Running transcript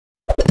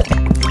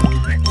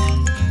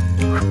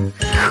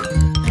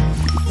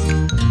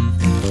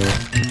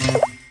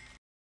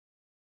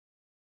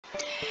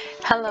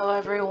Hello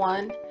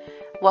everyone,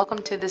 welcome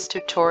to this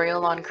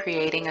tutorial on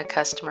creating a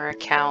customer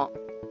account.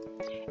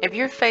 If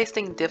you're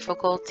facing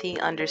difficulty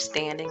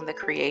understanding the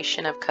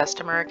creation of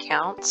customer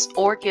accounts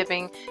or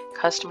giving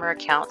customer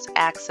accounts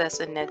access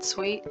in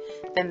NetSuite,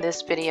 then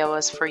this video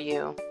is for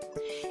you.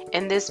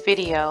 In this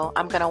video,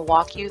 I'm going to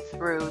walk you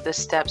through the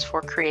steps for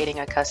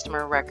creating a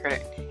customer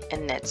record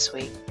in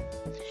NetSuite.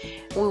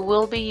 We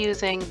will be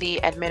using the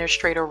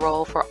administrator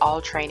role for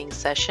all training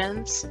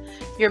sessions.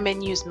 Your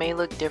menus may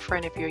look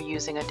different if you're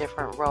using a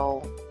different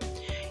role.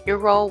 Your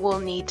role will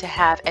need to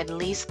have at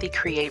least the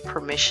create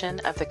permission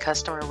of the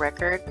customer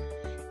record,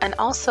 and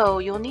also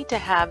you'll need to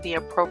have the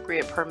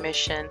appropriate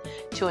permission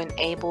to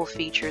enable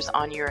features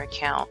on your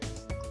account.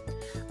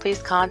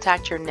 Please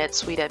contact your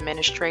NetSuite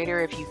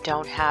administrator if you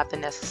don't have the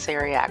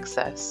necessary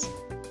access.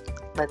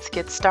 Let's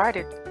get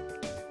started.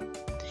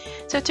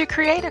 So to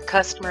create a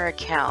customer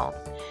account,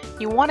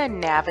 you want to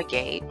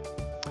navigate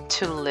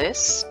to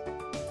Lists,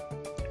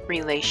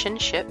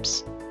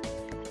 Relationships,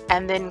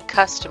 and then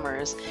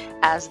Customers,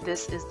 as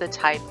this is the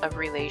type of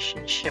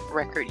relationship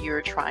record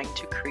you're trying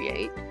to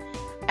create.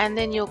 And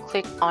then you'll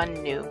click on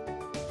New.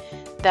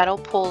 That'll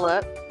pull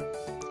up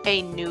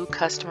a new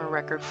customer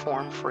record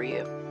form for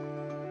you.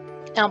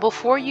 Now,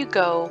 before you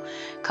go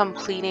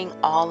completing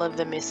all of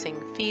the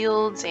missing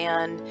fields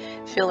and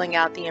filling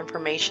out the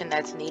information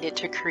that's needed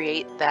to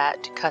create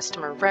that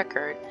customer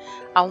record,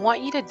 I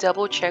want you to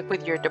double check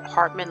with your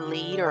department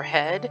lead or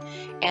head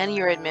and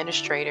your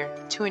administrator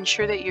to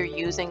ensure that you're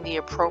using the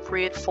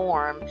appropriate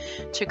form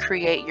to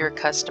create your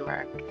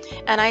customer.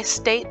 And I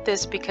state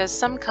this because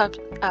some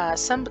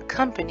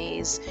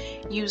companies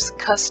use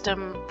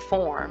custom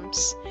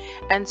forms,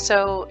 and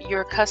so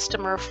your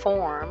customer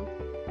form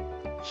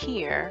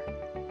here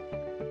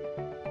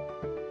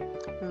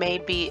may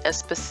be a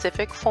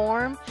specific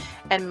form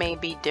and may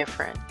be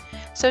different.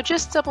 So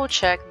just double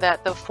check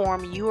that the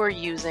form you are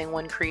using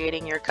when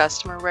creating your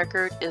customer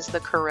record is the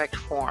correct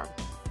form.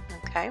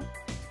 Okay.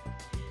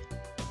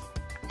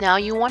 Now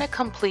you want to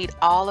complete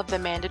all of the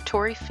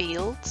mandatory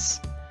fields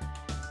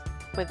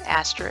with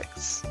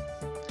asterisks,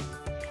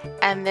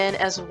 and then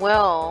as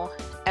well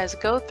as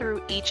go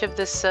through each of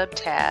the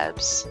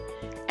sub-tabs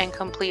and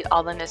complete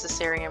all the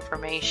necessary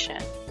information.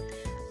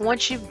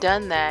 Once you've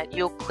done that,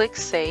 you'll click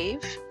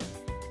Save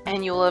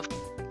and you'll have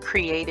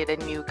created a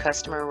new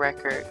customer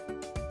record.